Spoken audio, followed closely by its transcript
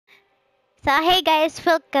So hey guys,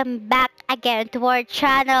 welcome back again to our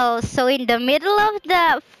channel. So in the middle of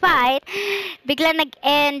the fight, bigla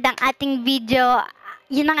nag-end ang ating video.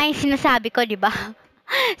 Yun na nga yung sinasabi ko, di ba?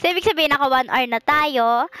 So ibig sabihin naka 1 hour na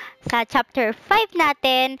tayo sa chapter 5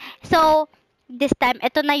 natin. So this time,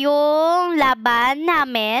 ito na yung laban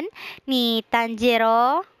namin ni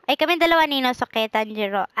Tanjiro. Ay kami dalawa ni Inosuke,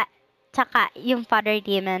 Tanjiro, at tsaka yung Father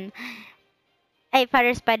Demon. Ay,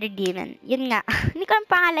 Father Spider Demon. Yun nga. Hindi ko ang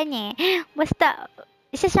pangalan niya eh. Basta,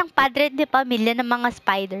 isa siyang padre de pamilya ng mga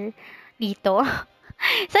spider dito.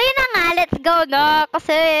 So, yun na nga. Let's go na.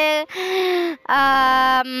 Kasi,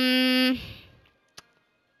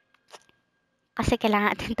 kasi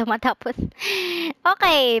kailangan natin ito matapos.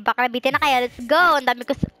 Okay, baka nabitin na kaya. Let's go. Ang dami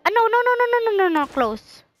ko sa... Ah, no.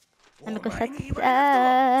 Close. Ang dami ko sa...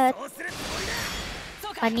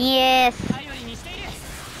 Panis.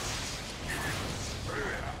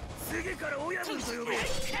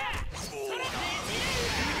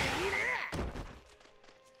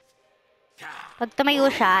 Pag tumayo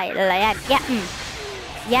siya, yan. Yeah.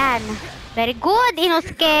 Yan. Very good,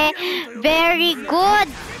 Inosuke. Very good.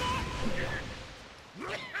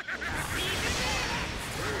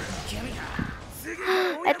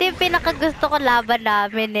 Ito yung pinakagusto ko laban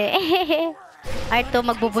namin eh. Arto,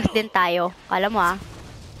 magbuboost din tayo. Kala mo ah.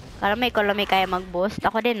 Kala mo ikaw lang may kaya mag-boost.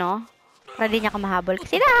 Ako din oh. Para di niya ka mahabol.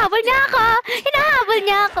 Kasi hinahabol niya ako! Hinahabol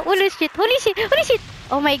niya ako! Holy shit!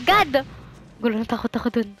 Oh my god! Gulo, takot ako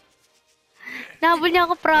dun. Hinahabol niya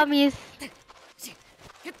ako, promise.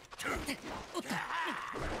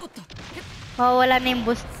 Mawawala na yung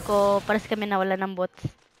boost ko. Paras kami nawala ng bots.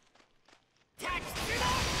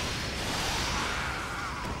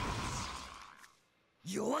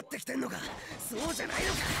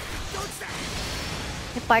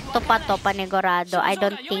 May part 2 pa to, panigurado. I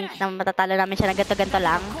don't think na matatalo namin siya na ganto-ganto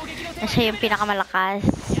lang. Na siya yung pinakamalakas.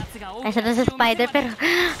 Ay, siya dun sa spider, pero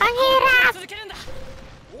ang hirap!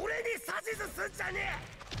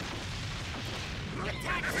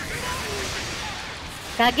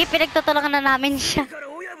 Gagi, pinagtutulungan na namin siya.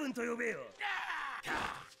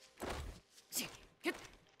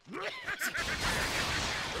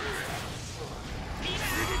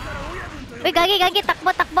 Uy, gagi,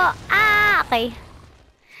 takbo. Ah, okay.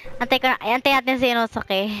 Antay natin si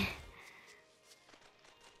Inosuke.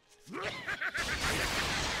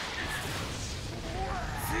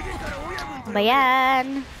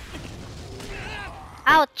 Bayan.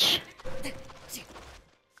 Ouch.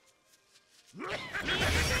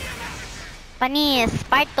 Panis,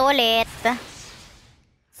 part 2 ulit.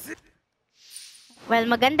 Well,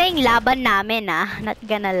 maganda yung laban namin ah. Not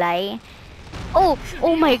gonna lie. Oh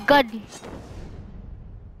my god.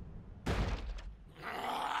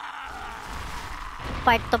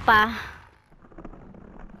 Part 2 pa.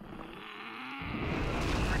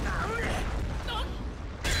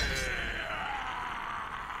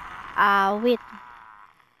 Wait.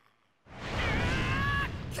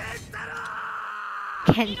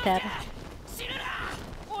 Kentaro.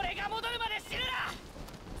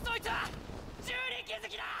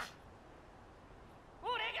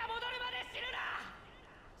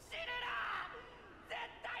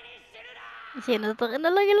 Sino to?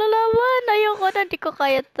 Na lang ilalaban. Ayoko na, di ko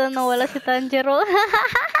kaya ito nawala si Tanjiro.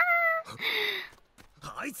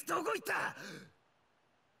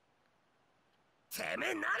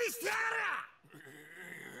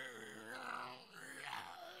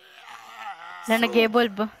 Na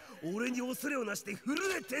nag-evolve.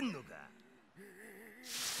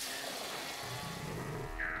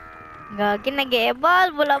 Gagi,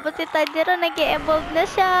 nag-evolve. Wala pa si Tanjiro, nag-evolve na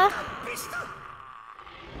siya.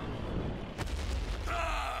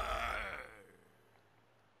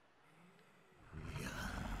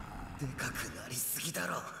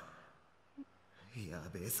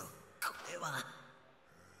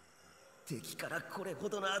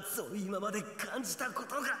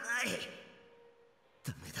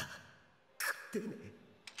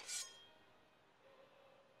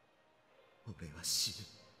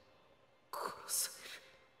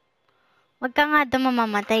 Wag ka nga daw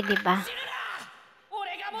mamamatay, di ba?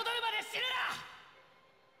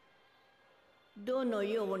 どの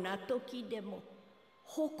ような時でも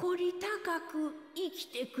誇り高く生き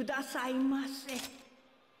てくださいませ。負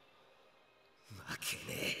け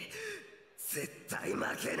ねえ。絶対負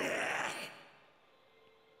けねえ。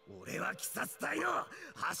俺は鬼殺隊の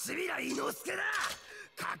橋平伊之助だ。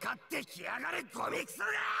かかってきやがれゴミクソが。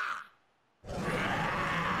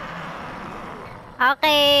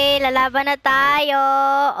 Okay, lalaban na tayo.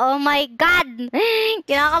 Oh my god!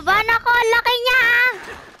 Kinakabahan ako, laki niya!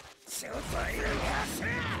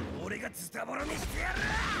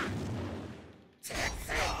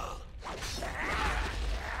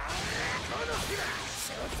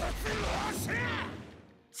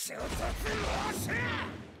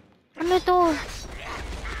 Ano to?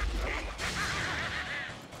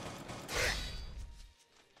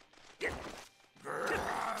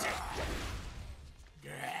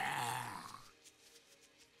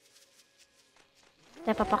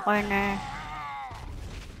 Tayo papa-corner.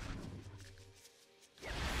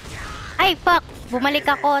 Ay, fuck! Bumalik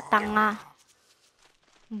ako, tanga.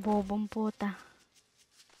 Bobong puta.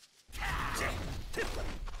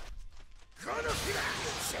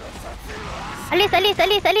 Alis, alis,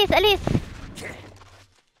 alis, alis, alis!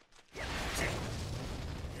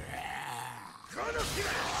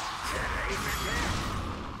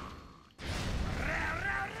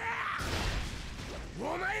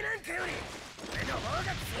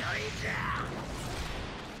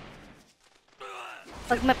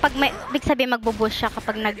 Pag may, big sabihin magbo-boost siya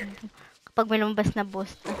kapag may lumabas na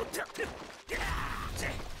boost.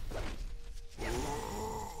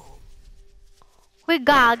 Uy,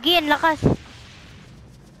 gagi, ang lakas.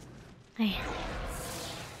 Ay.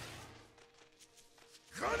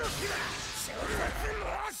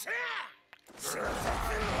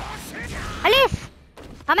 Alis!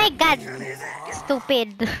 Oh my god!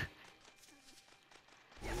 Stupid.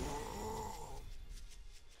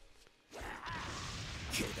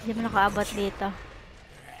 Hindi mo nakaabot dito.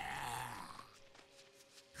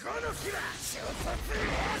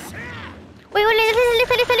 Uy,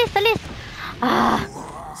 alis! Ah!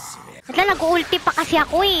 At nag-ulti pa kasi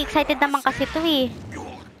ako eh. Excited naman kasi to eh.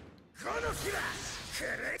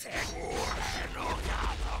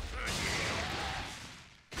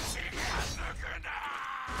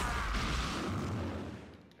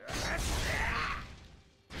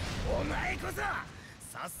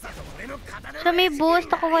 So may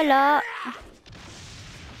boost ako wala.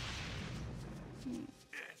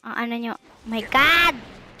 Ang ano nyo. Oh my god!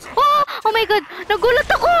 Oh my god! Nagulat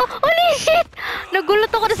ako! Holy shit! Nagulat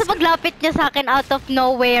ako na sa paglapit niya sa akin out of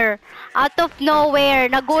nowhere. Out of nowhere.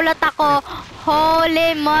 Nagulat ako.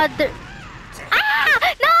 Holy mother... Ah!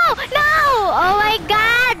 No! No! Oh my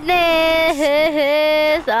godness!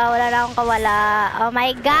 Wala na akong kawala. Oh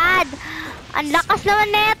my god! Ang lakas naman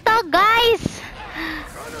neto, guys!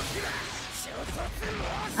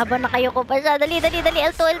 Aba, nakayoko pa siya. Dali.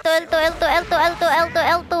 L2.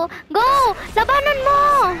 Go! Labanan mo!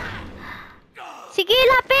 Sige,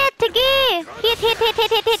 lapit! Sige!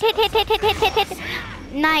 Hit!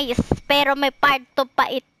 Nice! Pero may part 2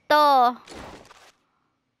 pa ito.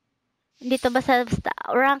 Dito ba sa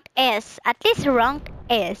rank S? At least rank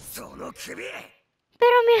S.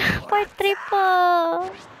 Pero may part 3 pa.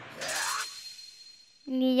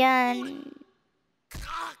 Hindi yan.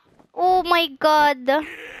 Oh my god!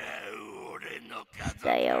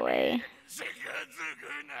 Stay away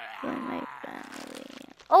from my family.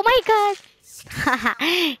 Oh my god!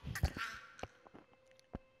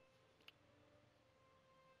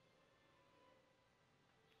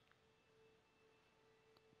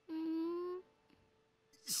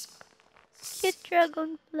 Cute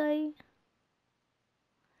dragonfly.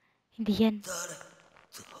 Hindi yan.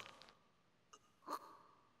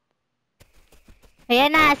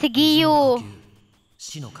 Ayan na, si Giyu.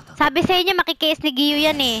 Sabi sa inyo, makikis ni Giyu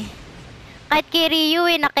yan eh. Kahit kay Ryu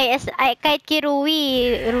eh, kahit kay Rui,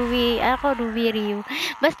 Ryu.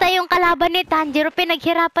 Basta yung kalaban ni Tanjiro,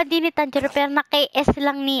 pinaghirapan din ni Tanjiro, pero naki-S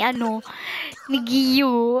lang ni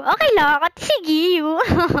Giyu. Okay lang, at si Giyu.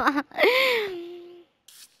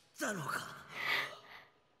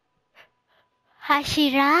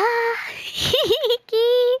 Hashira!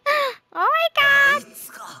 Hiki! Oh my god!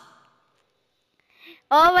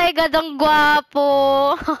 Oh my god, ang gwapo!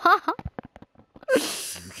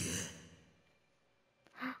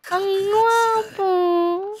 Ang gwapo!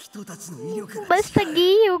 Basta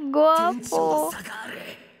Giyu, gwapo!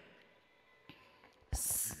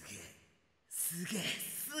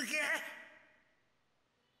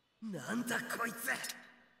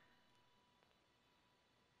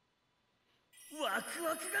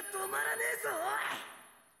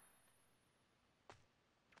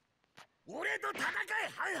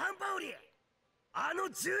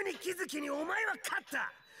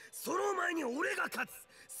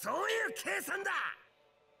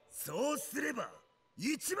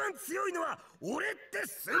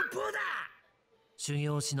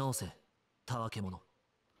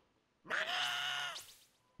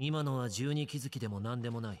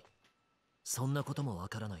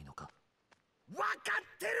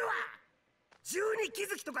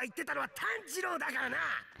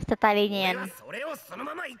 Tatali niya yan.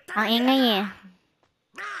 Ang ingay eh.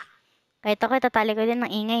 Kahit ako, tatali ko din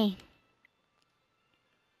ng ingay.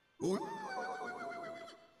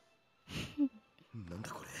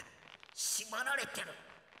 離れてる。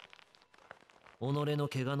Oh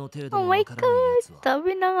my god!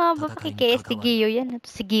 Sabi na nga ba pakikis si Giyo yan? Ito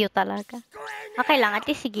si Giyo talaga. Okay lang, at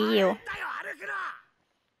least si Giyo.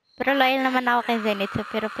 Pero loyal naman ako kay Zenitsu,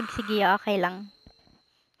 pero pag si Giyo, okay lang.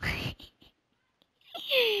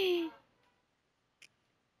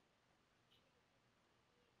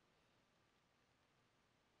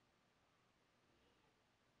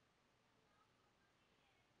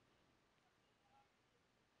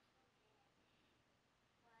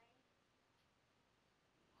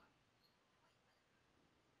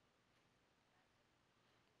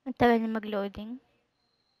 Ang tagal niya mag-loading.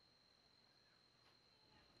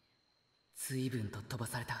 随分と飛ば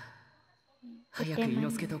された。早く伊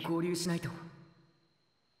之助と合流しないと。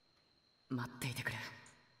待っていてくれ。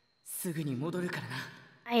すぐに戻るからな。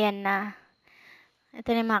Ayan na.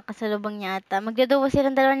 Ito na yung mga kasalubong niya ata. Magduduwa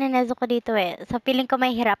silang dalawa ni Nezuko dito eh. So feeling ko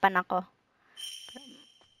may hirapan ako.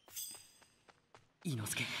 伊之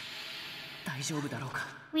助、大丈夫だろうか。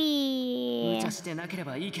Wee! 無茶してなけれ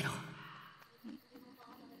ばいいけど。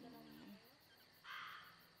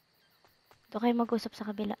Doon kayo mag-usap sa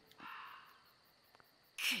kabila.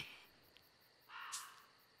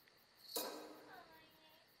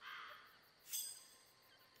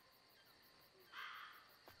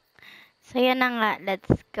 So, yan na nga.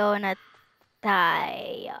 Let's go na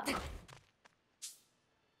tayo.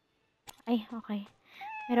 Ay, okay.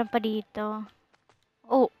 Meron pa dito.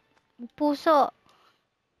 Oh, may puso.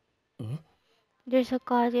 There's a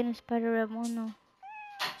cousin of Spider-Ramon.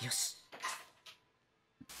 Yes.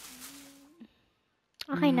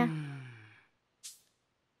 Okay na.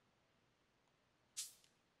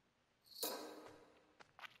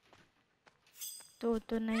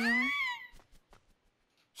 Tuto na yung...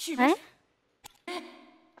 Eh?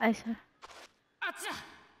 Ay, sorry.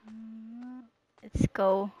 Let's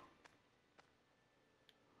go.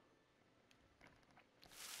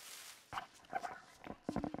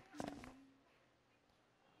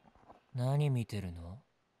 Nani miteru no?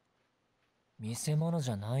 見せ物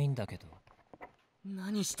じゃないんだけど。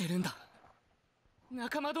何してるんだ。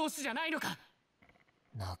仲間同士じゃないのか。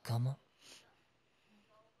仲間？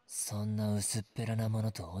そんな薄っぺらなも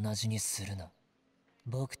のと同じにするな。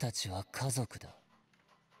僕たちは家族だ。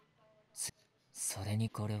それに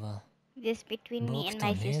これは This between me and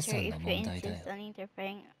my sister, if you insist on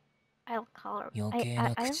interfering, I'll carve you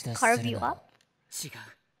up. 違う。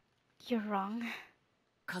 You're wrong.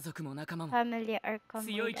 家族も仲間も Family are complete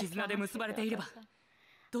強い絆で結ばれていれば、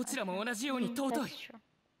どちらも同じように尊い。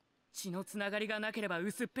血のつながりがなければ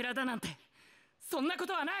薄っぺらだなんて、そんなこ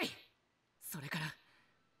とはない。それから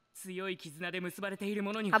強い絆で結ばれている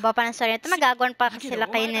ものには Haba pa ng story nito, magagawan pa sila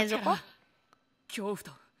kay Nezuko. 恐怖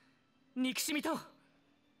と憎しみと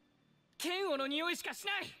嫌悪の匂いしかし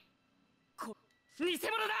ない。偽物だ。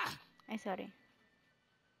 Ay, sorry.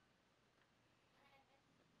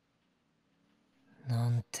 な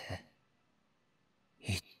んて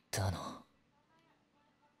言ったの。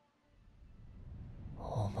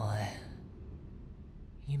お前、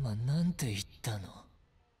今なんて言ったの。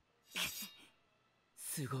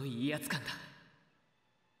すごい威圧感だ。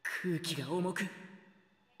空気が重く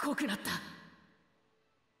濃くなった。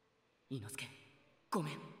伊之助、ご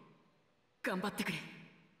めん。頑張ってくれ。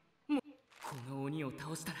もうこの鬼を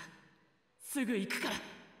倒したらすぐ行くから。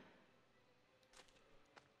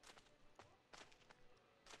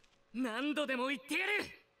何度でも言ってやる。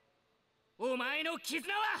お前の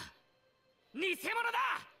絆は偽物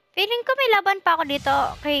だ。 Feeling ko may laban pa ako dito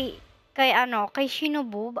kay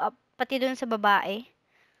Shinobu, pati dun sa babae.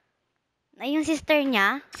 Yung sister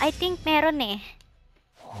niya, I think meron eh.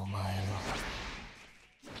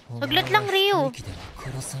 Saglit lang, Ryu.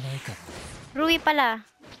 Rui pala.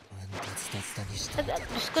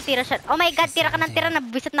 Diyos ko, tira siya. Oh my god, tira ka ng tira.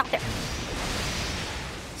 Nabisat na ako.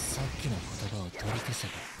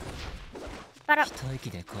 Para...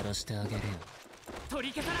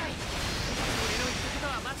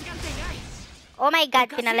 Oh my god,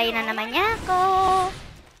 pinalay na naman niya ako.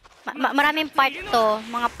 Maraming part to.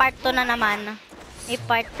 Mga part to na naman. May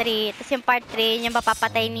part 3. Tapos yung part 3, yung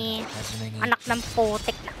mapapatay ni anak ng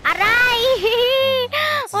putik na. Aray!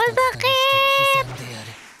 Masakit!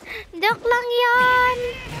 Joke lang yan.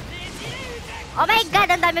 Oh my god,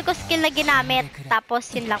 ang dami ko skill na ginamit. Tapos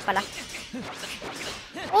yun lang pala.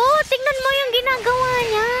 Oh, tingnan mo yung ginagawa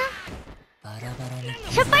niya.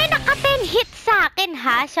 Siya pa yung naka 10 hits sa akin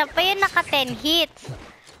ha. Siya pa yung naka 10 hits.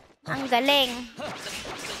 Ang galing.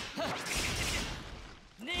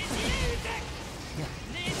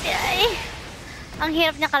 Ay, ang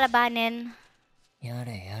hirap niya kalabanin.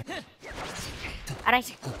 Aray.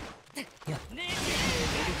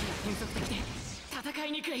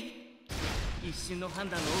 一瞬の判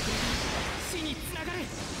断の遅れが死につながる。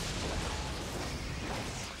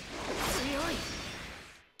強い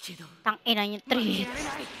けど Tangina yung 負け treats. られな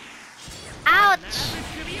い。 Ouch!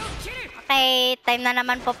 首を切る。 Okay, time na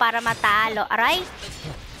naman po para matalo. Aray!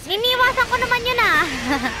 Iniwasan ko naman yun ah!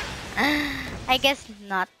 I guess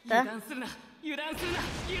not. 油断するな、油断するな、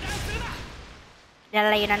油断するな。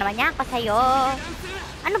 Lalayo na naman niya ako sa'yo.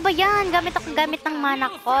 Ano ba yan? Gamit ng mana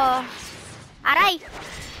ko. Aray!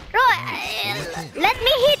 Let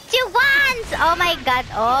me hit you once! Oh my god!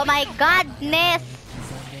 Oh my godness!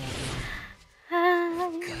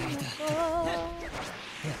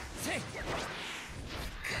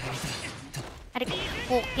 Aray,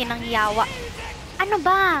 puki ng yawa. Ano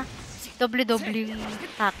ba? W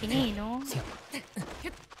atake niya eh, no?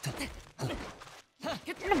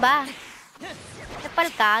 Ano ba? Napal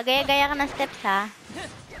ka? Gaya-gaya ka ng steps ha?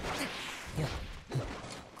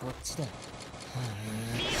 こっちだ。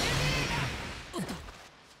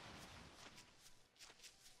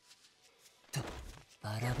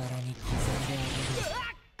バラバラに刻んであげ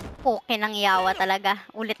る。 Puki ng yawa talaga.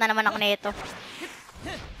 Ulit na naman ako nito.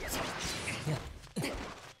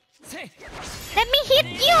 Let me hit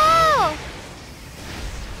you!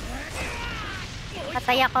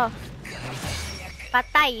 Patay ako.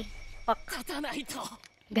 Patay. Fuck. 勝たないと。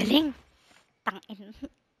 Galing. Tangin.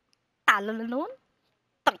 Talo na noon.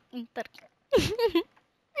 Tangin talaga.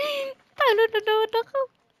 Talo na noon ako.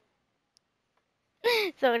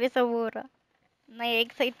 Sorry sa mura.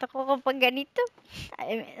 Nai-excite ako kapag ganito.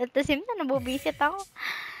 At the same time, nabubisit ako.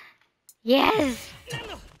 Yes!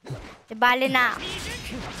 Ibali na.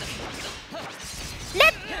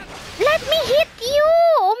 Let me hit you!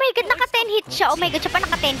 Oh my god, naka 10 hit siya. Oh my god, siya pa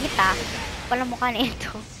naka 10 hit ah. Walang mukha na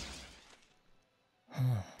ito.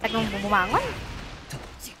 Tagang bumangon.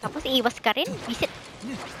 Tapos iiwas ka rin. Visit.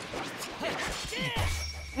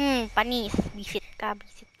 Panis. Visit ka.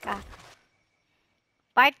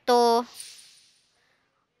 Part 2.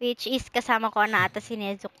 Which is kasama ko na ata si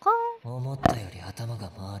Nezuko. 思ったより頭が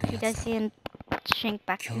回 He るやつ。 doesn't shrink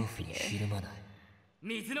back 恐 in 怖に fear. ひるまない。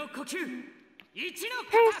水の呼吸、一の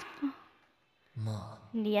First, ま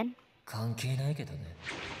あ hindi yan. 関係ないけどね。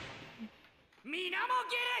みなも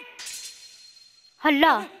げれ。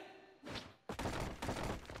 Hala!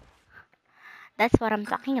 That's what I'm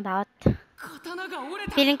talking about. 刀が折れ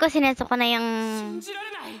た。 Feeling ko si Nezuko na 信 yung じられ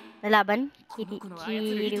ない。 lalaban. この子の操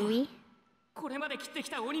る糸、 Kirui. これまで切ってき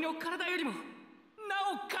た鬼の体よりもな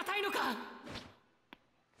お硬いのか。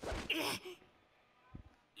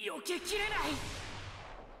避けきれな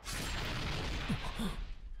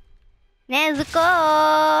い。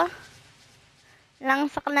 Nezuko! Lang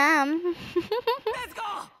saklam.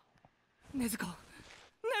 ねずこ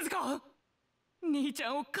兄ち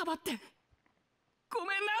ゃんをかばってご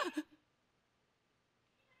めんな。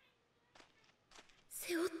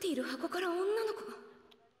背負っている箱から女の子が。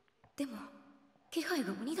でも気配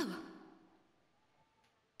が鬼だわ。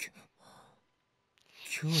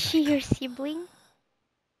兄 She 弟 your か。 sibling?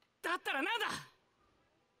 だったらなんだ。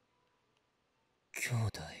兄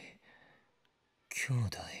弟。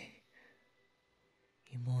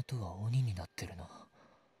妹は鬼になってるな。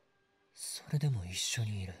それでも一緒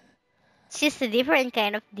にいる。 She's a different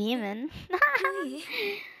kind of demon. いい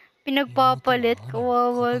Pinagpapalit.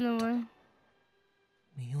 Kawawa naman.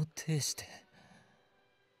 身を挺して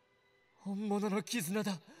本物の絆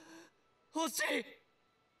だ。欲しい。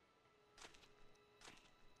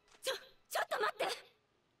ちょっと待ってよ、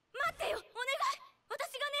お願い。私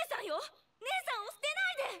が姉さんよ。姉さんを捨てな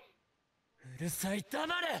いで。うるさい、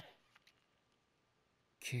黙れ。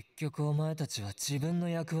結局お前たちは自分の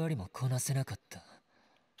役割もこなせなかった。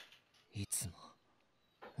いつも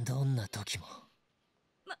どんな時も。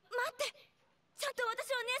待って、ちゃんと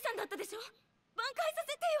私は姉さんだったでしょ。挽回さ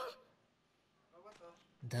せて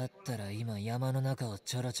よ。だったら今山の中を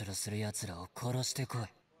ちょろちょろする奴らを殺してこい。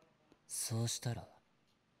そうしたら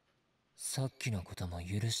さっきのことも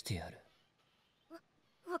許してやる。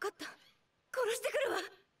わかった、殺してくるわ。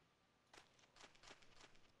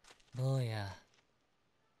坊や、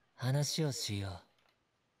話をしよ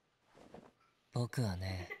う。僕は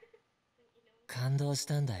ね、感動し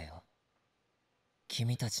たんだよ。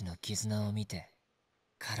君たちの絆を見て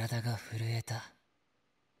体が震えた。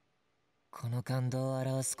この感動を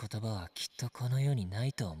表す言葉はきっとこの世にな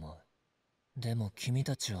いと思う。でも君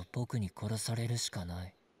たちは僕に殺されるしかな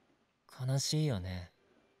い。悲しいよね、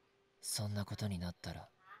そんなことになったら。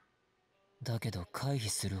だけど回避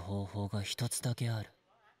する方法が一つだけある。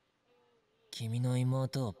君の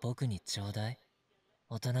妹を僕にちょうだい。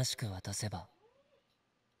おとなしく渡せば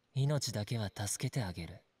命だけは助けてあげ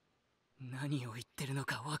る。何を言ってるの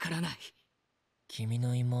かわからない。君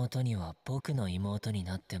の妹には僕の妹に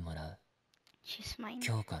なってもらう。 She's mine.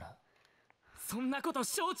 今日から。そんなこと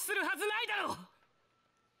承知するはずないだろう。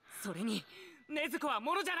それに禰豆子は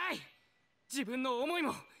ものじゃない。自分の思い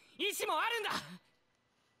も意志もあるんだ。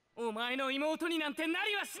お前の妹になんてな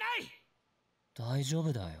りはしない。大丈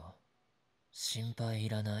夫だよ。心配い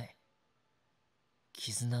らない。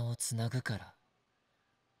絆をつなぐから。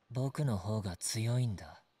僕の方が強いん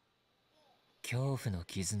だ。恐怖の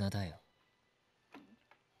絆だよ。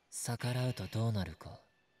逆らうとどうなるか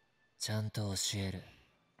ちゃんと教える。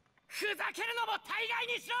ふざけるのも大概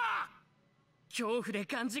にしろ。恐怖で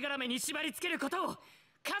がんじがらめに縛り付けることを家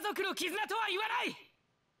族の絆とは言わない。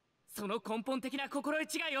その根本的な心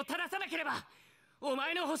得違いを正さなければお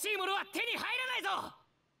前の欲しいものは手に入らないぞ。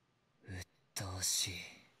うっとうしい。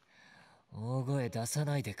大声出さ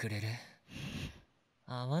ないでくれる？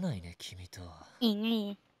合わないね、君とは。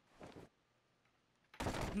Ingay.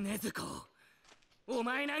 禰豆子をお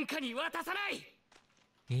前なんかに渡さない。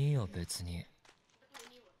いいよ、別に。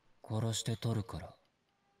殺して取るから。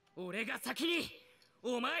俺が先に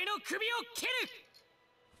お前の首を切る。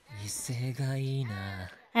威勢がいいな。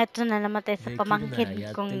 Eto na namatay sa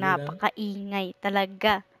pamangkin kong napakaingay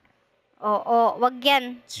talaga. Oo, wag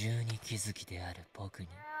yan. 十二気づきである僕に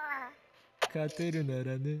勝てるな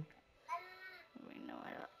らね。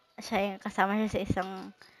 Siya yung kasama siya sa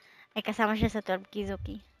kasama siya sa 12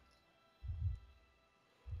 Kizuki.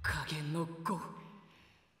 加減の5。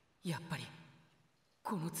やっぱり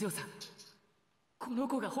この強さ、この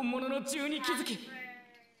子が本物の十二気づき。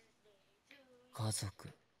家族。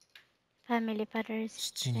 Family Fathers.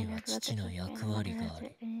 父には父の役割があ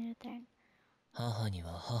り、母に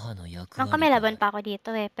は母の役 Nung 割 kami があ laban る。 pa ako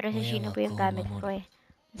dito eh, pero si Shino po yung gamit ko eh.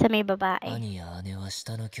 Sa may babae. 兄や姉は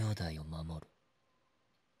下の兄弟を守る。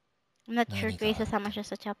 I'm not sure kung isasama siya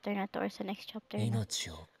sa chapter na to or sa next chapter na. 命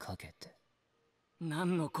をかけて。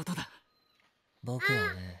何のことだ。僕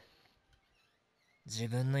はね、自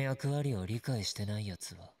分の役割を理解してないや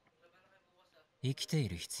つは生きてい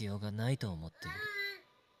る必要がないと思っている。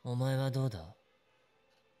お前はどうだ？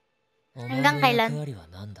お前の役割は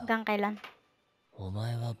何だ？ Hanggang kailan? お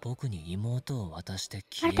前は僕に妹を渡して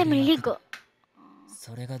消 Arte, える役 maliligo. だ。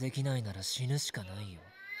それができないなら死ぬしかないよ。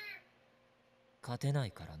勝てな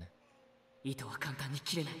いからね。糸は簡単に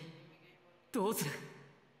切れない。どうする？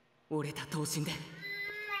折れた刀身で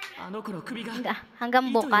あの子の首が Hanggang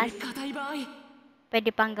糸よ bukas. り硬い場合。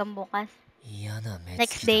 Pwede pa hanggang bukas. 嫌な目つ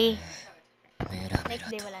Next きだ day. ね。メラメ Next ラ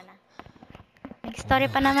day と。 wala na. Next story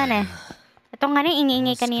pa naman eh. Ito nga rin,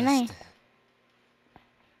 ingay-ingay kanina eh.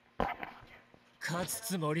 勝つ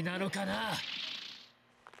つもりなのかな。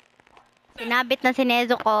 Sinabit na si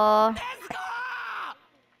Nezuko. う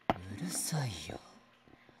るさいよ。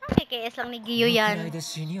 KS lang ni Giyo このくらい yan. で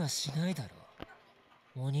死にはしないだろ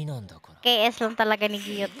う。鬼なんだから。 KS lang talaga ni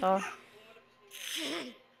Giyo to.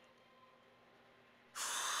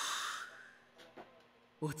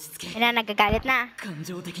 落ち着け。 Yan na, nagagalit na. 感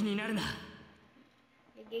情的になるな。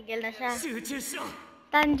 Gigigil na siya. 集中しろ。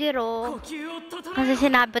 Tanjiro. 呼吸を整 Kasi えろ。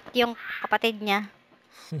 sinabit yung kapatid niya.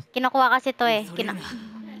 Kinukuha kasi to eh. それな。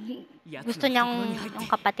 Gusto niyang yung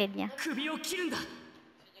kapatid niya. 首を切るんだ。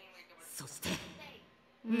そして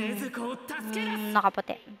禰豆子を助け出す。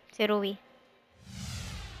 Nakaputi. Si Rui.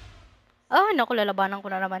 Oh, naku, lalabanan ko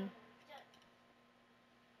na naman.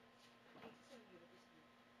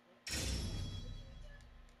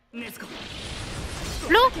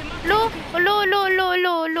 Lo! Lo! Lo! Lo! Lo!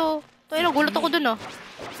 Lo! Lo! Tayo, nagulat ako dun ah.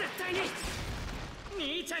 絶対に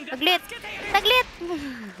兄ちゃんが Taglit! 助けてやる。 Taglit! 本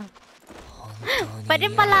当に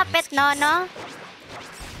Pwede palapit, no? No? とことん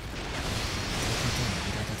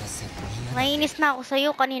苛立たせ、嫌な Naiinis na ako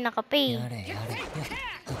sa'yo. Kanina ka pa eh. やれやれ。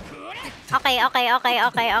 Okay, okay, okay,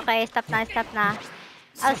 okay, okay. Stop na, stop na.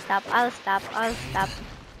 I'll stop, I'll stop, I'll stop.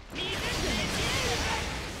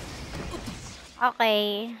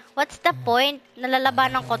 Okay. What's the point?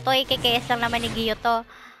 Nalalabanan ko to. Ikikis lang naman ni Giyo to.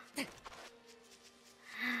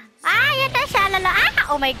 Ah, yan na siya. Lala.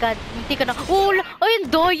 Ah! Oh my God. Hindi ko na. Oh, ay, ang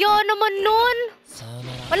daya naman nun. さよな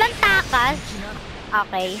ら。 Walang takas.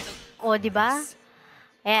 Okay. O, di ba?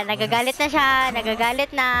 Ayan, nagagalit na siya.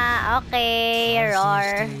 Nagagalit na. Okay, 安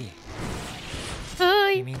roar. 心していい。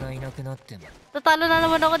 Ay, 君がいなくなっても tatalo na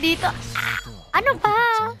naman ako dito. 妹は Ano 僕が ba?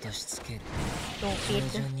 ちゃんとしつける。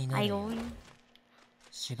 Stupid. Version ni Nani. Ayun.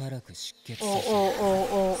 しばらく失血さ Oh, せ oh, る。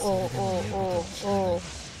 oh, oh, それ oh, でも言う oh, ことを聞か oh, ない。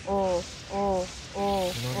 oh, oh, oh,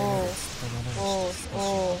 今までずっとものに oh, して少し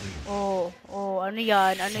oh, はるよ。 oh, oh, ano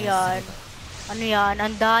yan, ano yan, ano yan,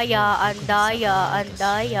 andaya, andaya,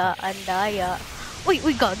 andaya, andaya. Uy,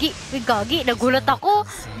 uy, gagi, uy, gagi, nagulat ako,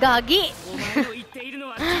 gagi. お前の言っているの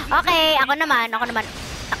は Okay, ako naman,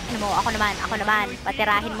 Takin mo, ako naman.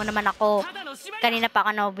 Patirahin mo naman ako. Kanina pa ako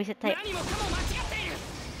na-visit sa'yo. 何もかも間違っている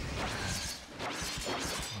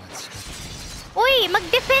Uy,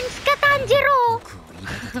 mag-defense ka, Tanjiro! 僕を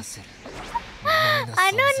苛立たせるお前の存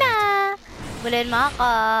Ano 在 na? Habulin mo ako.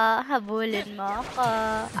 Habulin mo ako.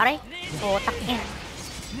 Aray, putak in.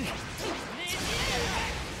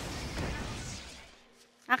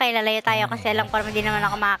 Okay, lalayo tayo kasi alam ko naman di naman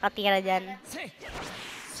ako makakatira dyan. さ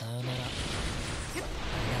よなら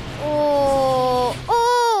Oh!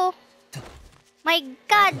 Oh! My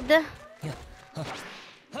God!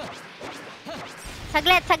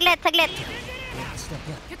 Saglit! こっちだい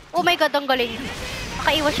や Oh my God, ang galing.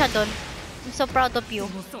 Nakaiwas siya dun. I'm so proud of you.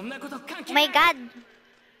 もうそんなこと関係 Oh my God!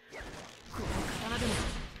 この刀でも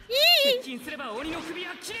Yee! 接近すれば鬼の首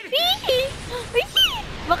は切れる Yee!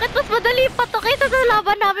 Yee! Bakit mas madali pa to kaysa sa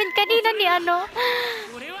laban namin kanina ni ano?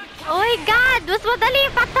 俺は Oh my God! Mas madali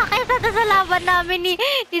pa to kaysa sa laban namin ni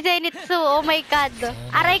Zenitsu. Oh my God.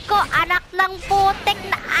 Aray ko, anak ng putek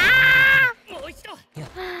na... Ah! もう一度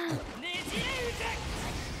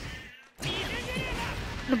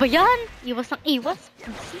Ano ba yan? Iwas ng iwas.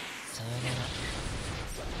 さよな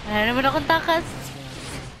ら Wala naman akong takas.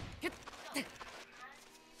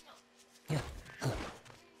 いや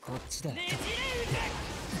こっちだこっ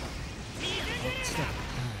ちだ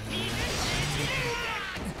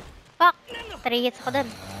Fuck! 3 hits ako dun.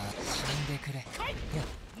 死んでくれいやこ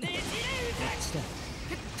っちだ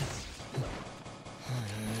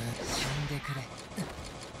死んでくれ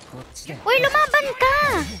こっちだ Uy, lumaban ka!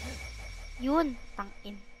 Yun,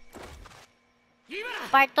 tangin.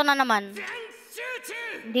 Part 2 na naman. 全集中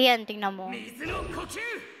Hindi yan, tingnan mo. 水の呼吸竜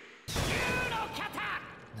の型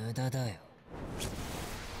無駄だよ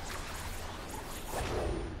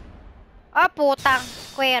Ah, putang.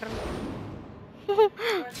 Square.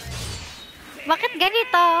 Bakit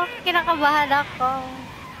ganito? Kinakabahan ako.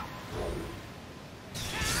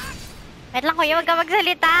 Wait lang kuya, wag ka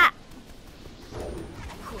magsalita.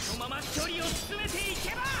 このまま距離を進めてい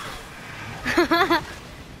けば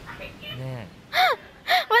ね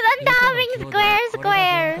Ba't ang え daming これが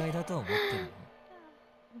square? 限界だと思ってるの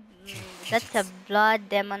That's a blood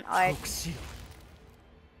demon art. 国士よ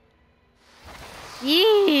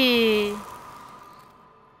Yee!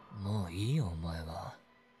 もういいよお前は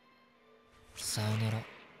さよなら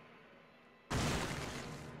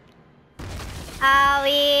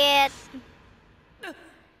Awit!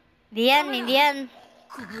 Hindi yan, hindi yan.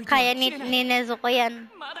 Kaya ni Nezuko yan.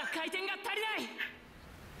 まだ回転が足りない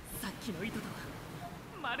さっきの糸とは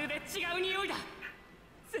まるで違う匂いだ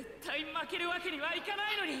絶対負けるわけにはいか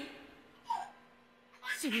ないのに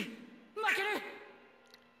死ぬ負ける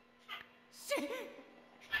死ぬ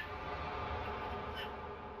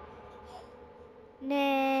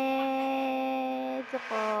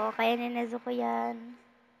Nezuko. Kaya ni Nezuko yan.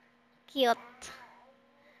 Cute.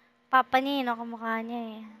 Papa niya yun, kamukha niya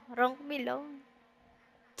eh. Wrong below.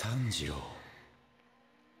 炭治郎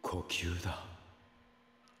呼吸だ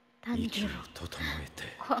息を Tanjiro. 整えて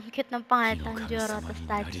Ang cute ng pangalan, 火の神 Tanjiro. 様 Tapos に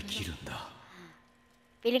なりき Tanjiro. るんだ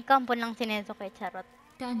Piling kampon lang si Nezuko eh, charot.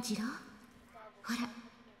 炭治郎ほら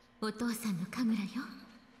お父さんの神楽よ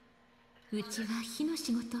うちは火の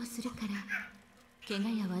仕事をするから怪我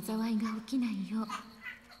や災いが起きないよう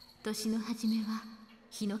年の初めは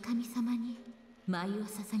火の神様に舞を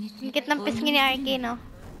捧げ Ang て cute ng pisngi ni Arky, no?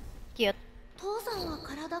 Cute. 父さんは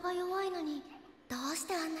体が弱いのにどうし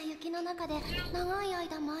てあんな雪の中で長い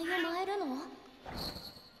間舞を舞えるの？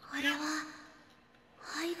あれは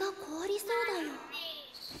肺が凍りそうだよ。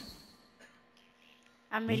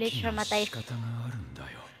 I'm really 息の仕 traumatized 方があるんだ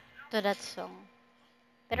よ to that song.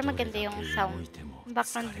 Pero どれだ maganda け yung 動 sound. いても Yung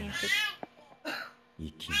background 疲れない music.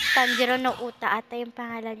 息に Tanjiro no Uta ata yung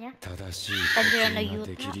pangalan niya. 正しい Tanjiro 呼 no 吸が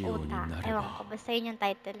で Yuta きるように Uta. なれ Ewan ば ko, basta yun yung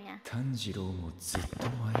title niya. 炭治郎もずっと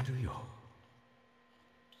舞えるよ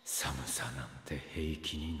寒さなんて平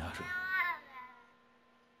気になる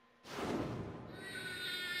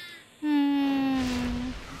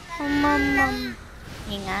Mamam.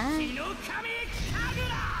 Inga. 日の神神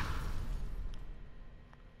楽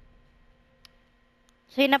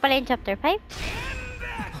So yun na pala yung chapter 5?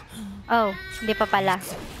 Oh, hindi pa pala.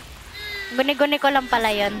 Guni-guni ko lang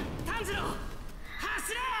pala yun. 炭治郎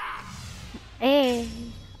走れ Eh.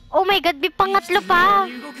 Oh my God, may pangatlo pa.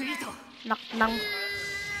 動く糸 Naknang.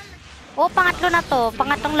 Oh, pangatlo na to.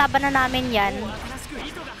 Pangatlong laban na namin yan. 新し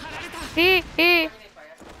く糸が張られた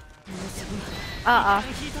Oo.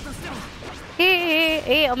 引いたとしても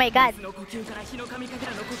Oh my God. 水の呼吸から日の神神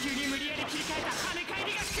楽の呼吸に無理やり切り替えた跳ね返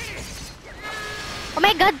りが来る Oh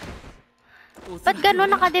my God. おそ Ba't らく gano'n?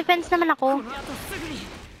 Naka-defense naman こ ako. の後すぐに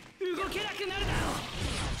動けなくなるだろ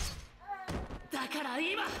うだから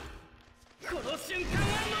今この瞬間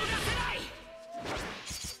は逃せない。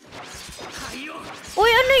灰を Uy,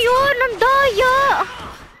 ano yun? Ang daya!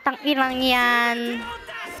 Tang-inang yan.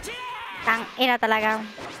 Tang-ina talaga.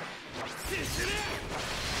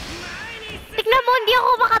 Tignan mo, hindi ako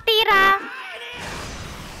makatira.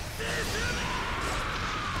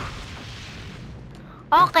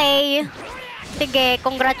 Okay. Sige,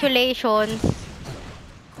 congratulations.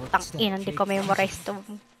 Tang-ina, hindi ko memorize to.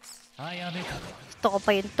 Gusto ko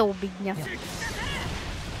pa yung tubig niya.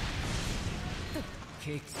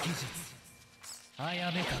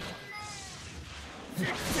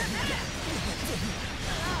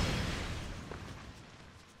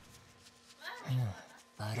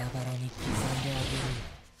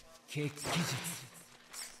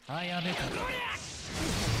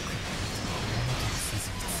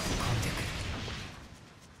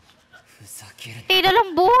 Tila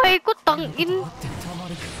lang buhay ko, tangin.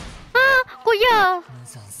 Ah, kuya.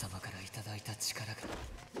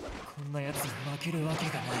 こんなやつに負けるわけ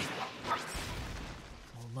がない。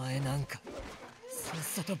お前なんかさっ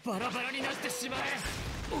さとバラバラになってしまえ。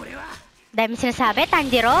俺は Dahil sinasabi,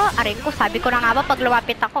 Tanjiro, aray ko, sabi ko na nga ba pag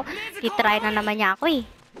lumapit ako, titry na naman niya ako eh.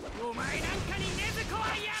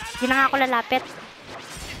 Hindi na nga ako lalapit.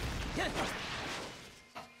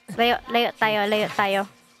 Layo, layo tayo, layo tayo.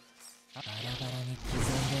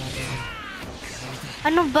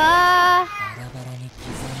 Ano ba?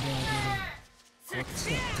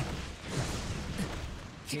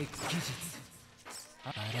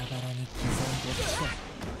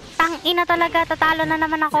 Tang-ina talaga, tatalo na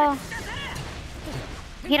naman ako.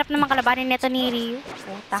 Hirap naman kalabanin nito ni Ryu.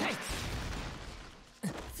 Putang.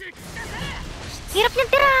 Hirap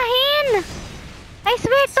niyang tirahin! I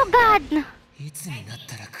swear to God!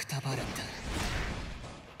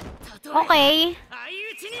 Okay.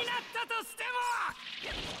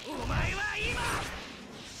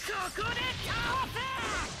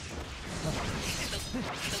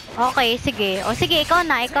 Okay, sige. O sige, ikaw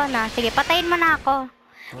na, ikaw na. Sige, patayin mo na ako.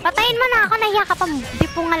 Patayin mo na ako, nahiya ka pa,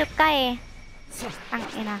 dipungal ka eh. Ang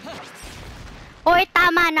ina. Uy,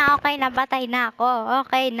 tama na, okay na, batay na ako.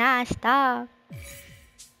 Okay na, stop.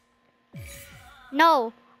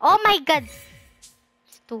 No. Oh my God.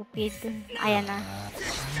 Stupid. Ayan na.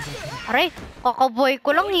 Aray, kakaboy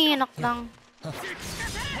ko lang, hinak lang.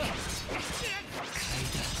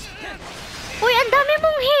 Uy, ang dami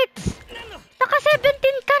mong hits. Naka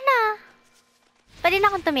 17 ka na. Pwede na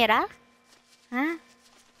akong tumira? Ha?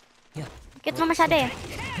 Cute mo masyado eh.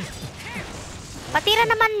 Patira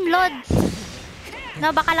naman, Lods.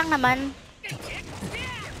 No, baka lang naman.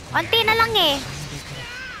 Konti na lang eh.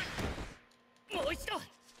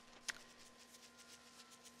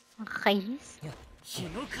 Ang kakainis.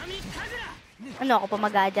 Ano, ako pa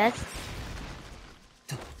mag-adjust?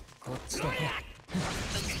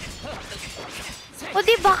 O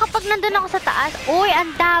diba, kapag nandun ako sa taas, uy,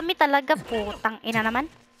 ang dami talaga, putang ina naman.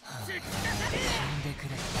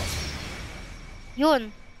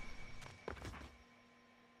 Yun.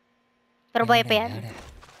 Pero buhay pa yan.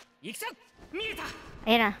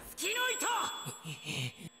 Ayan na.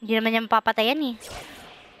 Hindi naman niya mapapatayan eh.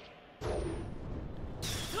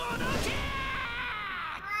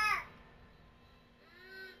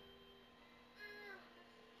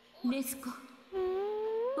 Nezuko,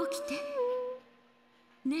 起きて。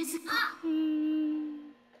Nezuko。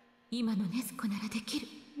今のNezukoならできる。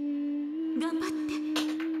頑張って。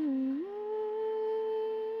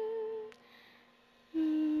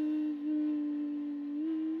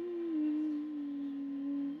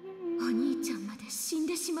お兄ちゃんまで死ん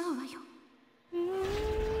でしまうわよ。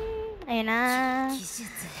Ayan na.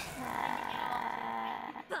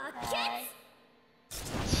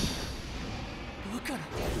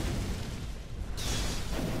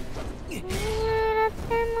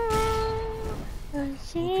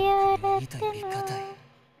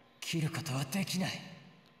 切ることはできない。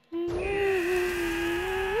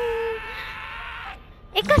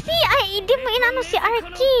Eh kasi, ay, hindi mo inano si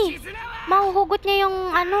Archie. Mahuhugot niya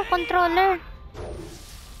yung, ano, controller.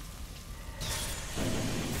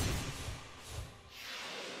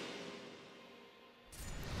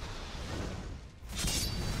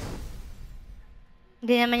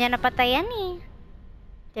 Hindi naman niya napatayan eh.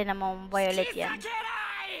 Hindi naman violet yan.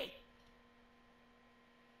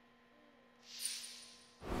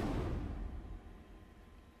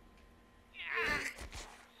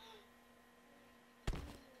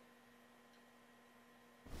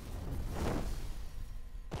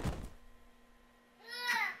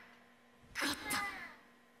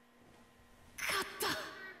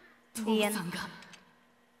 Iyan.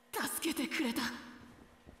 助けてくれた。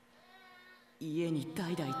家に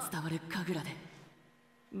代々伝わる神楽で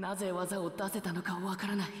なぜ技を出せたのかわか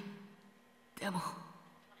らない。でも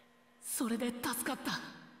それで助かった。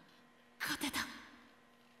勝て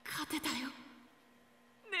たよ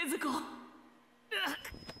禰豆子。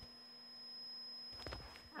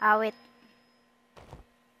Awit.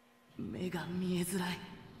 目が見えづらい。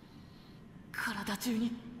体中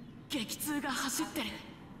に激痛が走ってる。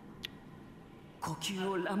呼吸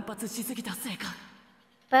を乱発しすぎたせいか。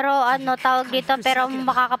 Pero ano tawag dito, pero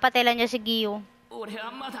makakapatilan niya si Giyu. 俺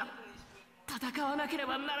はまだ戦わなけれ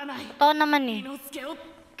ばならない。 Totoo naman eh. 伊之助を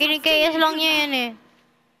Kinikayas lang niya yan eh.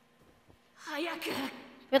 早く。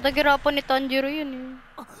 Katagirapan ni Tanjiro yun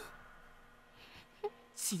eh.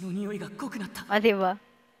 血の匂いが濃くなった。 Ah, diba?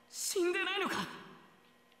 死んでないのか。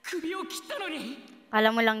首を切ったのに。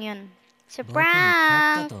 Alam mo lang yun. Si 僕に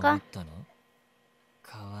勝ったと思 Frank. ったの？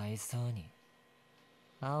かわいそうに。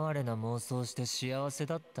哀れな妄想して幸せ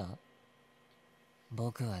だった？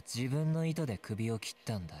僕は自分の意図で首を切っ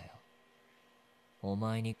たんだよ。お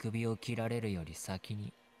前に首を切られるより先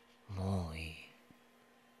に。もういい。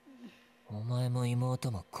お前も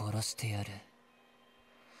妹も殺してやる。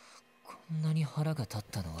こんなに腹が立っ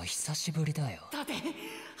たのは久しぶりだよ。立て、早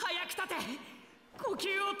く立て。呼吸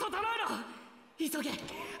を整えろ。急げ、早く。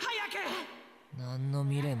何の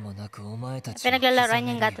未練もなくお前たちを Pinaglalaroan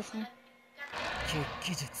niya yung gatas niya.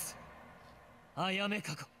 血気術あやめ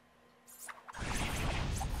かご。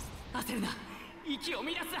焦るな。息を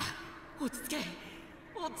乱すな。落ち着け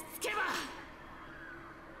ば。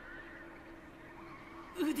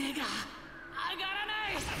腕が上がら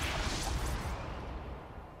ない。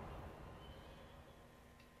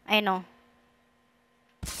 Ayun o.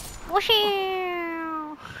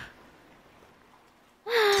 Whooshing!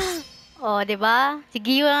 Oh, diba? Si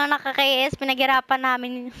Giyu lang nakaka-AS. Pinaghirapan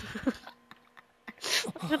namin.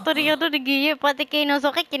 Tutorial to ni Giyu. Pati kay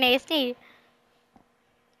Inosuke, kina-AS niya eh.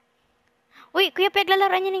 Uy, kuya,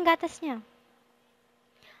 pinaglalaroan niya ng gatas niya.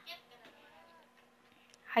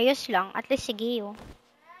 Ayos lang. At least si Giyu.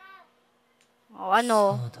 Oh,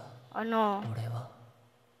 ano? Ano? 俺は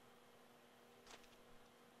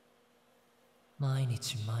毎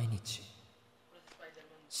日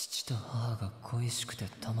父と母が恋しくて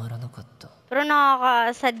たまらなかった。 Pero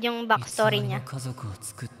nakaka-sad yung 偽 backstory りの niya. 家族を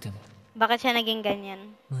作っても Bakit siya naging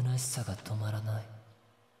ganyan? 虚しさが止まらない。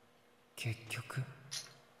結局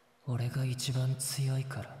俺が一番強い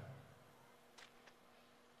から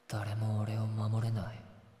誰も俺を守れない。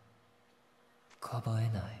かばえ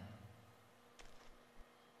ない。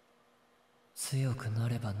強くな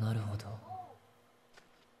ればなるほど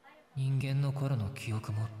人間の頃の記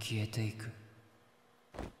憶も消えていく。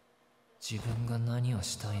自分が何を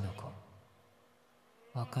したいのか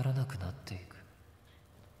わからなくなっていく。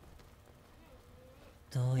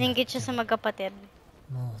どうやっ Ningit て siya sa magkapatid.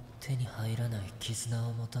 もう手に入らない絆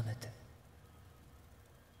を求めて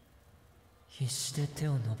必死で手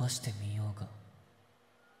を伸ばしてみようが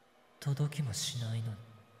届きもしないのに。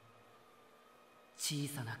小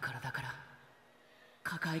さな体から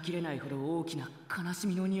抱えきれないほど大きな悲し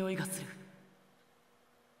みの匂いがする。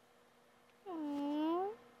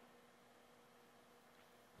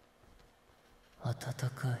暖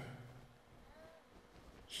かい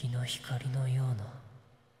日の光のような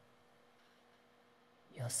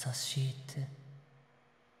優しい手。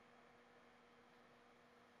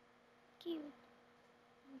 Cute.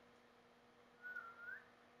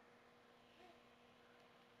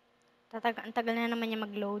 Ang tagal na naman niya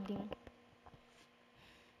mag-loading.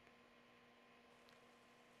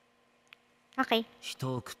 Okay.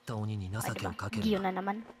 人を食った鬼に情 O, けを diba? かけ Giyu る na な。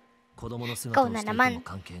 naman. 子供の姿をしていて Ikaw na naman. も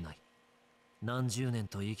関係ない。何十年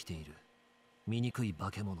と生きている醜い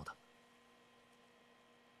化け物だ。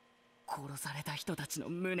殺された人たちの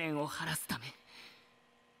無念を晴らすため、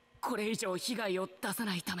これ以上被害を出さ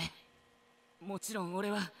ないため、もちろん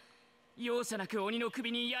俺は容赦なく鬼の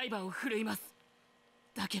首に刃を振るいます。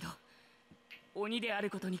だけど鬼であ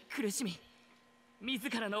ることに苦しみ、自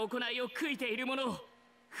らの行いを悔いている者を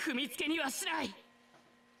踏みつけにはしない。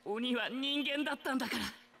鬼は人間だったんだから。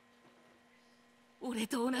俺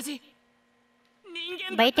と同じ人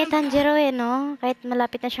間だっ Bait た ni んだから。 Tanjiro eh, no? Kahit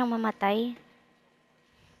malapit na siyang mamatay.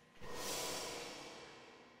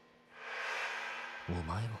 お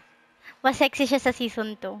前は Mas sexy siya sa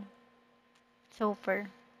season 2. Super.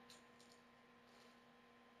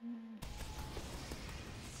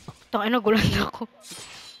 Tangina, nagulat ako.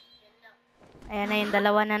 Ayan na yung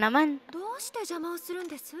dalawa na naman. どうして邪魔をするん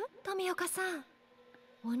です富岡さん。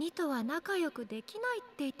鬼とは仲良くできないっ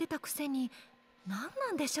て言ってたくせに何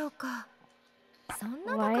なんでしょうか。そん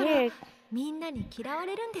なだから Wait. みんなに嫌わ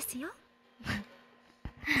れるんですよ。さ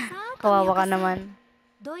あ富 Kawawa 岡 ka さん naman.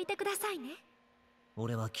 どいてくださいね。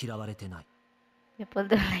俺は嫌われてない。People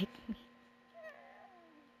don't like me.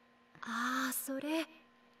 ああ、それ。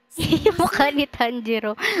Yung mukha ni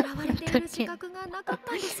Tanjiro. 笑われている自覚がなかっ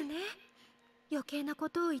たんですね。余計なこ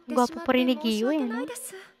とを言ってし Gwapo まっ pa rin て ni 申し Gio 訳 eh, ない no? で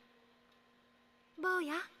す。坊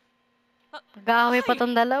や、 Mag-aaway pa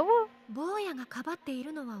tong dalawa. 坊やがかばってい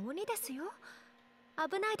るのは鬼ですよ。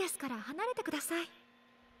危ないですから離れてください。違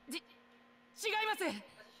います。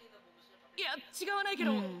いや、違わないけ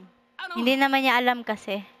ど、Hindi naman niya alam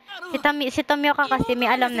kasi. Si Tomioka kasi may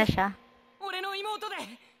alam na siya. 俺の妹で、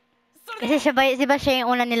それ Kasi で di ba siya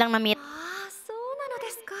yung una nilang na-meet? ああ、そうなので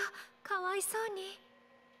すか。かわいそうに。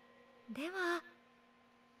では、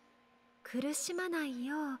苦しまない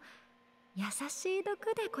よう優しい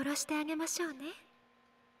毒で殺してあげましょうね。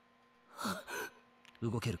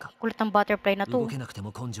動けるか。 Kulit ng butterfly na 動 to. けなくて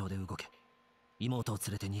も根性で動け。妹を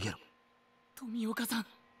連れて逃げろ。富岡さん、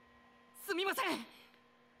すみません。あ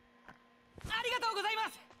りがとうございま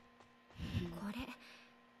す。これ、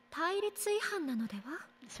対立違反なのでは？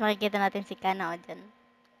 So makikita natin si Kanao dyan.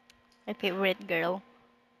 My favorite girl.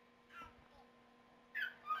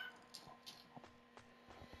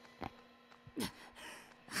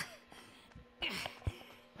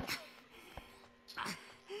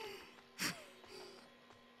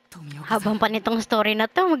 Habang pa nitong story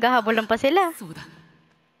na to, maghahabolan pa sila. そうだ。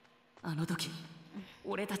あの時、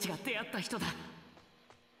俺たちが出会った人だ。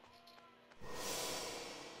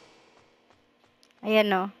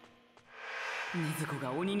 Ayan o. 禰豆子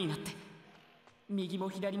が鬼になって、右も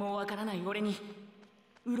左もわからない俺に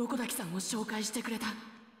鱗滝さんを紹介してくれた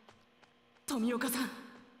富岡さん。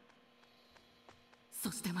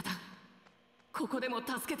そしてまたここでも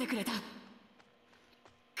助けてくれた。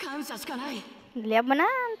感謝しかない。 Liab mo na,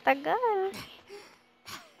 ang tagal.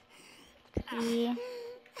 Si...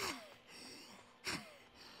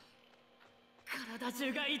 体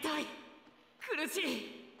中が痛い、苦し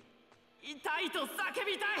い、痛いと叫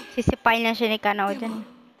びたい。 Sisipay na siya ni Kanao でも dyan.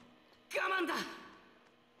 我慢だ。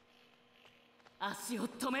足を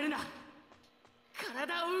止めるな。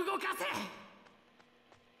体を動かせ。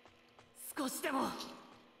少しでも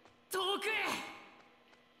遠くへ。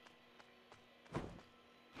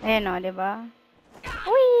 Ayan o, diba?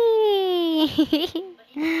 Uy!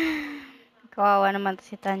 Kawawa naman to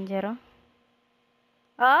si Tanjiro.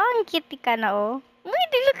 Oh, ang cute ni Kanao. Uy,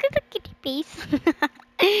 look at the kitty face.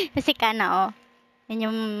 Si Kanao. Yan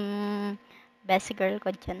yung best girl ko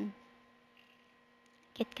dyan.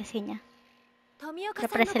 Cute kasi niya. 富岡 Kaya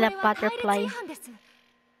さん pala のこ sila れは対立 butterfly. 違反です。鬼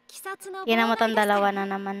殺の妨 Yan 害 mo です tong か dalawa ら。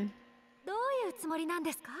 na naman. どういうつもりなん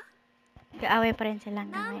ですか？ Kaaway pa rin sila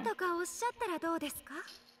なん ngayon. とかおっしゃったらどうですか？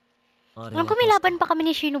 Alam ko may laban pa kami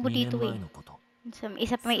ni Shinobu 2 dito 年 eh. 前のこと。 So, may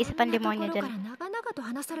isa pang そんなとこ demonyo ろから dyan. 長々と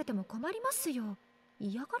話されても困りますよ。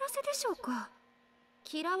嫌がらせでしょうか。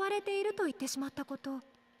嫌われていると言ってしまったこと、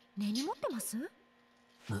根に持ってます？ む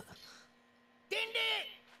伝令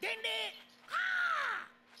伝令は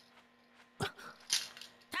あ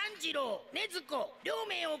炭治郎、禰豆子両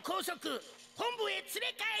名を拘束、本部へ連れ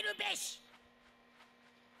帰るべし。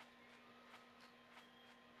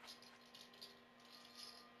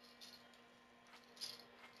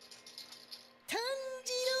炭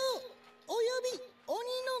治郎および鬼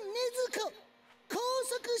の禰豆子拘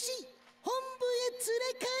束し本部へ連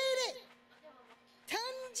れ帰れ。炭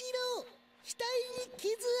治郎額に傷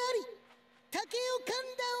あり、竹を噛ん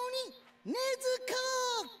だ鬼禰豆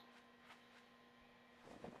子。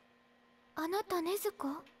あなた禰豆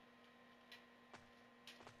子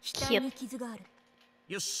？Cute. に傷がある。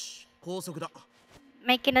よし、高速だ。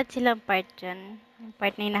 May kinat silang part dyan. Yung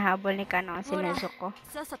part na hinahabol ni Kanao si ほら、 Nezuko.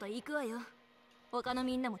 さっさと行くわよ。他の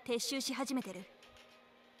みんなも撤収し始めてる。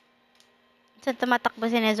 So, tumatakbo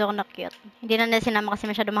si Nezuko na cute. Hindi na nila sinama kasi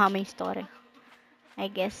masyado mahaba yung story. I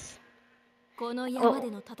guess. この山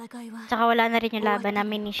での戦いは、 Tsaka wala na rin yung laban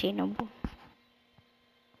namin ni Shinobu.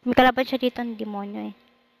 May kalaban siya dito ng demonyo eh.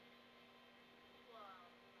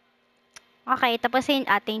 Okay, tapos yung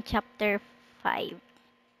ating chapter 5.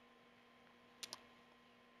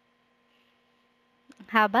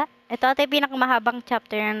 Haba? Ito ata yung pinakamahabang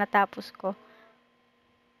chapter na natapos ko.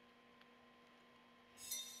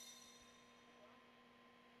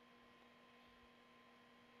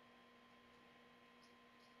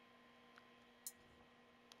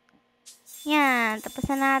 Yan, tapos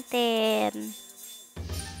na natin.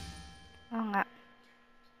 Oo nga.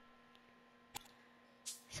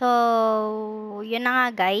 So, yun na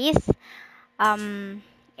nga guys.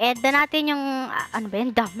 Add na natin yung, ano ba yun?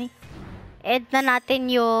 Dami. Add na natin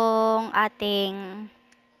yung ating,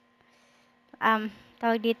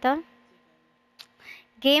 tawag dito?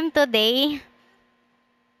 Game today.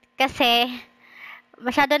 Kasi,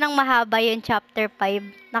 masyado nang mahaba yung chapter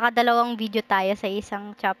 5. Nakadalawang video tayo sa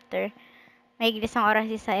isang chapter. May isang oras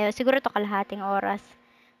isa. Siguro to kalahating oras.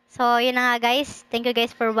 So, yun na nga guys. Thank you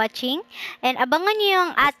guys for watching. And abangan nyo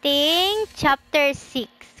yung ating chapter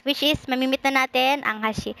 6. Which is, mamimit na natin ang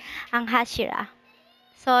Hashira.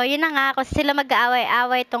 So, yun na nga. Kasi sila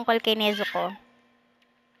mag-aaway-aaway tungkol kay Nezuko.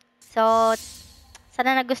 So,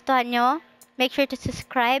 sana nagustuhan nyo. Make sure to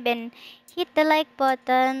subscribe and hit the like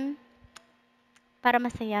button para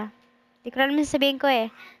masaya. Di ko alam sasabihin ko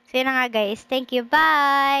eh. So, yun na nga guys. Thank you.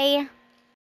 Bye!